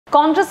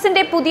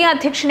കോൺഗ്രസിന്റെ പുതിയ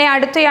അധ്യക്ഷനെ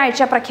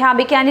അടുത്തയാഴ്ച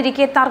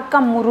പ്രഖ്യാപിക്കാനിരിക്കെ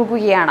തർക്കം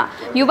മുറുകുകയാണ്.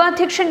 യുവ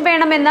അധ്യക്ഷൻ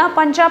വേണമെന്ന്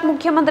പഞ്ചാബ്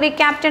മുഖ്യമന്ത്രി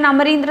ക്യാപ്റ്റൻ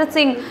അമരീന്ദർ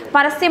സിംഗ്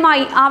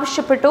പരസ്യമായി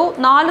ആവശ്യപ്പെട്ടു.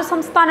 4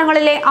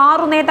 സംസ്ഥാനങ്ങളിലെ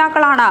 6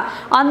 നേതാക്കളാണ്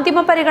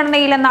അന്തിമ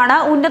പരിഗണനയിലെന്നാണ്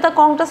ഉന്നത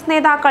കോൺഗ്രസ്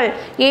നേതാക്കൾ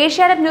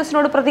ഏഷ്യാനെറ്റ്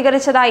ന്യൂസിനോട്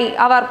പ്രതികരിച്ചതായി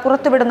അവർ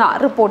പുറത്തുവിടുന്ന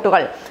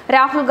റിപ്പോർട്ടുകൾ.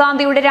 രാഹുൽ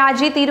ഗാന്ധിയുടെ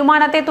രാജി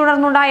തീരുമാനത്തെ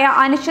തുടർന്നുണ്ടായ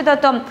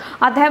അനിശ്ചിതത്വം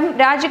അദ്ദേഹം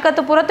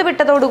രാജിക്കത്ത്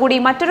പുറത്തുവിട്ടതോടുകൂടി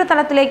മറ്റൊരു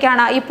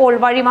തലത്തിലേക്കാണ് ഇപ്പോൾ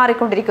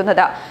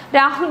വഴിമാറിക്കൊണ്ടിരിക്കുന്നത്.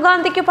 രാഹുൽ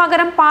ഗാന്ധിക്ക്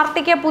പകരം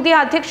പാർട്ടിക്ക് പുതിയ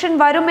അധ്യക്ഷൻ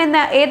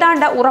വരുമെന്ന്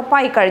ഏതാണ്ട്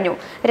ഉറപ്പായി കഴിഞ്ഞു.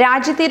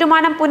 രാജി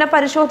തീരുമാനം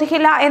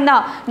പുനഃപരിശോധിക്കില്ല എന്ന്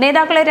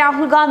നേതാക്കളെ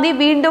രാഹുൽ ഗാന്ധി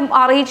വീണ്ടും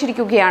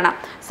അറിയിച്ചിരിക്കുകയാണ്.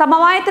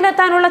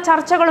 സമവായത്തിലെത്താനുള്ള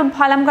ചർച്ചകളും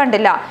ഫലം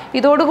കണ്ടില്ല.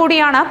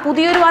 ഇതോടുകൂടിയാണ്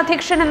പുതിയൊരു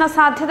അധ്യക്ഷൻ എന്ന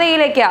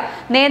സാധ്യതയിലേക്ക്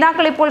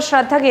നേതാക്കൾ ഇപ്പോൾ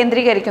ശ്രദ്ധ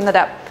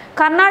കേന്ദ്രീകരിക്കുന്നത്.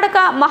 കർണാടക,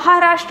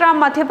 മഹാരാഷ്ട്ര,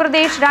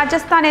 മധ്യപ്രദേശ്,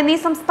 രാജസ്ഥാൻ എന്നീ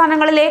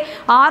സംസ്ഥാനങ്ങളിലെ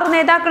 6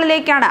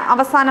 നേതാക്കളിലേക്കാണ്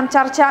അവസാനം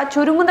ചർച്ച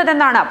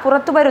ചുരുങ്ങുന്നതെന്നാണ്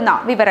പുറത്തുവരുന്ന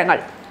വിവരങ്ങൾ.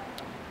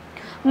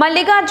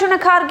 മല്ലികാർജുന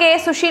ഖാർഗെ,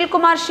 സുശീൽ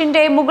കുമാർ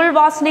ഷിൻഡെ, മുകുൾ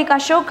വാസ്നിക്,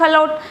 അശോക്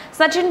ഗെഹ്ലോട്ട്,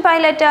 സച്ചിൻ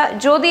പൈലറ്റ്,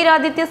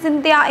 ജ്യോതിരാദിത്യ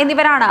സിന്ധ്യ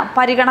എന്നിവരാണ്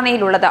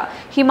പരിഗണനയിലുള്ളത്.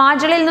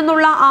 ഹിമാചലിൽ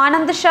നിന്നുള്ള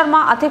ആനന്ദ് ശർമ്മ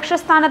അധ്യക്ഷ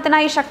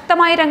സ്ഥാനത്തിനായി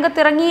ശക്തമായി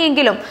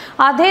രംഗത്തിറങ്ങിയെങ്കിലും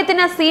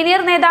അദ്ദേഹത്തിന്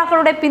സീനിയർ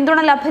നേതാക്കളുടെ പിന്തുണ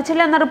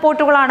ലഭിച്ചില്ലെന്ന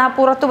റിപ്പോർട്ടുകളാണ്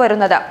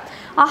പുറത്തുവരുന്നത്.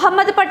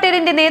 അഹമ്മദ്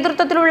പട്ടേലിന്റെ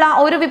നേതൃത്വത്തിലുള്ള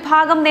ഒരു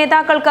വിഭാഗം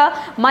നേതാക്കൾക്ക്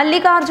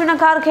മല്ലികാർജുന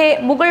ഖാർഗെ,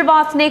 മുകുൾ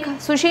വാസ്നിക്,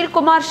 സുശീൽ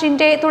കുമാർ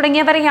ഷിൻഡെ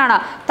തുടങ്ങിയവരെയാണ്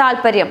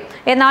താൽപര്യം.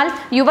 എന്നാൽ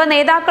യുവ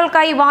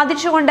നേതാക്കൾക്കായി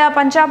വാദിച്ചുകൊണ്ട്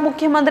പഞ്ചാബ്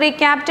മുഖ്യമന്ത്രി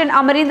ക്യാപ്റ്റൻ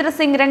അമരീന്ദർ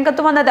സിംഗ്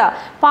രംഗത്ത് വന്നത്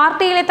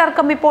പാർട്ടിയിലെ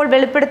തർക്കം ഇപ്പോൾ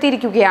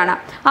വെളിപ്പെടുത്തിയിരിക്കുകയാണ്.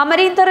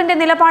 അമരീന്ദറിന്റെ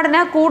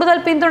നിലപാടിന് കൂടുതൽ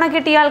പിന്തുണ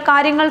കിട്ടിയാൽ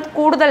കാര്യങ്ങൾ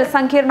കൂടുതൽ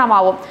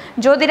സങ്കീർണമാവും.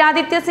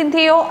 ജ്യോതിരാദിത്യ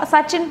സിന്ധ്യയോ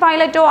സച്ചിൻ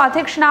പൈലറ്റോ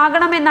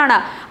അധ്യക്ഷനാകണമെന്നാണ്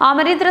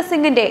അമരീന്ദർ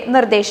സിംഗിന്റെ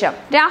നിർദ്ദേശം.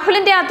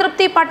 രാഹുലിന്റെ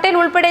അതൃപ്തി പട്ടേൽ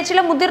ഉൾപ്പെടെ ചില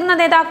മുതിർന്ന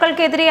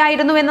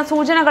നേതാക്കൾക്കെതിരെയായിരുന്നു എന്ന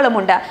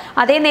സൂചനകളുമുണ്ട്.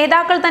 അതേ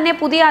നേതാക്കൾ തന്നെ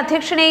പുതിയ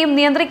അധ്യക്ഷനെയും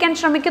നിയന്ത്രിക്കാൻ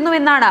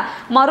ശ്രമിക്കുന്നുവെന്നാണ്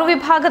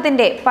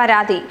മറുവിഭാഗത്തിന്റെ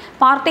പരാതി.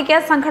 പാർട്ടിക്ക്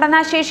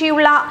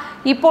സംഘടനാശേഷിയുള്ള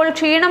ഇപ്പോൾ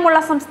ക്ഷീണമുള്ള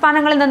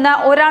സംസ്ഥാനങ്ങളിൽ നിന്ന്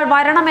ഒരാൾ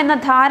വരണമെന്ന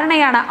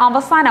ധാരണയാണ്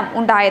അവസാനം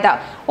ഉണ്ടായത്.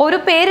 ഒരു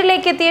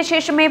പേരിലേക്ക് എത്തിയ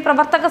ശേഷമേ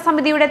പ്രവർത്തക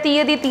സമിതിയുടെ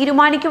തീയതി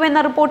തീരുമാനിക്കുമെന്ന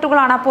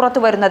റിപ്പോർട്ടുകളാണ്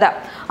പുറത്തുവരുന്നത്.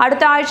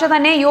 അടുത്ത ആഴ്ച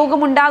തന്നെ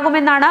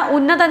യോഗമുണ്ടാകുമെന്നാണ്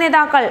ഉന്നത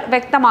നേതാക്കൾ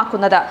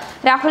വ്യക്തമാക്കുന്നത്.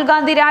 രാഹുൽ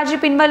ഗാന്ധി രാജി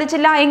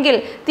പിൻവലിച്ചില്ല എങ്കിൽ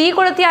തീ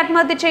കൊളുത്തി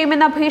ആത്മഹത്യ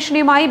ചെയ്യുമെന്ന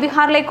ഭീഷണിയുമായി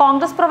ബീഹാറിലെ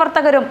കോൺഗ്രസ്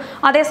പ്രവർത്തകരും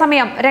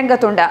അതേസമയം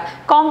രംഗത്തുണ്ട്.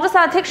 കോൺഗ്രസ്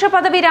അധ്യക്ഷ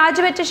പദവി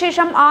രാജിവെച്ച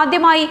ശേഷം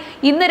ആദ്യമായി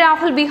ഇന്ന്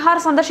രാഹുൽ ബീഹാർ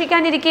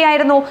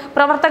സന്ദർശിക്കാനിരിക്കെയായിരുന്നു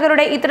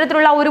പ്രവർത്തകരുടെ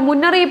ഇത്തരത്തിലുള്ള ഒരു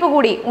മുന്നറിയിപ്പ്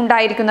കൂടി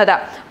ഉണ്ടായിരിക്കുന്നത്.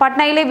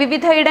 പട്നയിലെ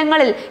വിവിധ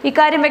ഇടങ്ങളിൽ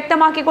ഇക്കാര്യം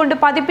വ്യക്തമാക്കിക്കൊണ്ട്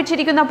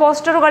പതിപ്പിച്ചിരിക്കുന്ന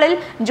പോസ്റ്ററുകളിൽ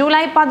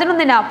ജൂലൈ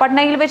 11-ന്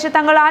പട്നയിൽ വെച്ച്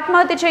തങ്ങൾ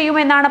ആത്മഹത്യ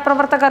ചെയ്യുമെന്നാണ്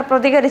പ്രവർത്തകർ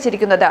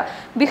പ്രതികരിച്ചിരിക്കുന്നത്.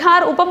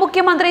 ബീഹാർ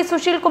ഉപമുഖ്യമന്ത്രി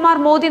സുശീൽ കുമാർ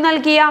മോദി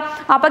നൽകിയ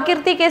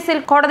അപകീർത്തി കേസിൽ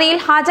കോടതിയിൽ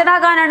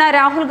ഹാജരാകാനാണ്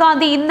രാഹുൽ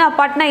ഗാന്ധി ഇന്ന്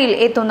പട്നയിൽ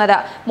എത്തുന്നത്.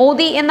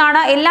 മോദി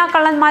എന്നാണ് എല്ലാ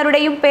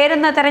കള്ളന്മാരുടെയും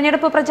പേരെന്ന്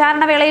തെരഞ്ഞെടുപ്പ്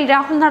പ്രചാരണ വേളയിൽ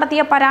രാഹുൽ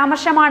നടത്തിയ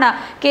പരാമർശമാണ്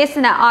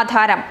കേസിന്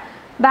ആധാരം.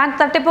 ബാങ്ക്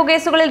തട്ടിപ്പു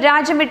കേസുകളിൽ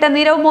രാജ്യം വിട്ട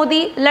നീരവ് മോദി,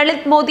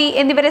 ലളിത് മോദി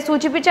എന്നിവരെ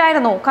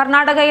സൂചിപ്പിച്ചായിരുന്നു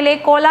കർണാടകയിലെ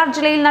കോലാർ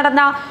ജില്ലയിൽ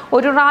നടന്ന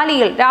ഒരു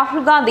റാലിയിൽ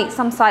രാഹുൽ ഗാന്ധി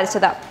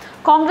സംസാരിച്ചത്.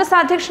 കോൺഗ്രസ്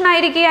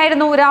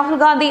അധ്യക്ഷനായിരിക്കെയായിരുന്നു രാഹുൽ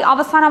ഗാന്ധി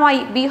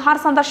അവസാനമായി ബീഹാർ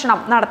സന്ദർശനം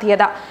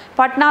നടത്തിയത്.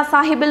 പട്ന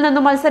സാഹിബിൽ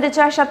നിന്നും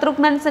മത്സരിച്ച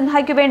ശത്രുഘ്നൻ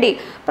സിൻഹയ്ക്കു വേണ്ടി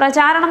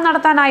പ്രചാരണം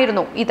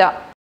നടത്താനായിരുന്നു ഇത്.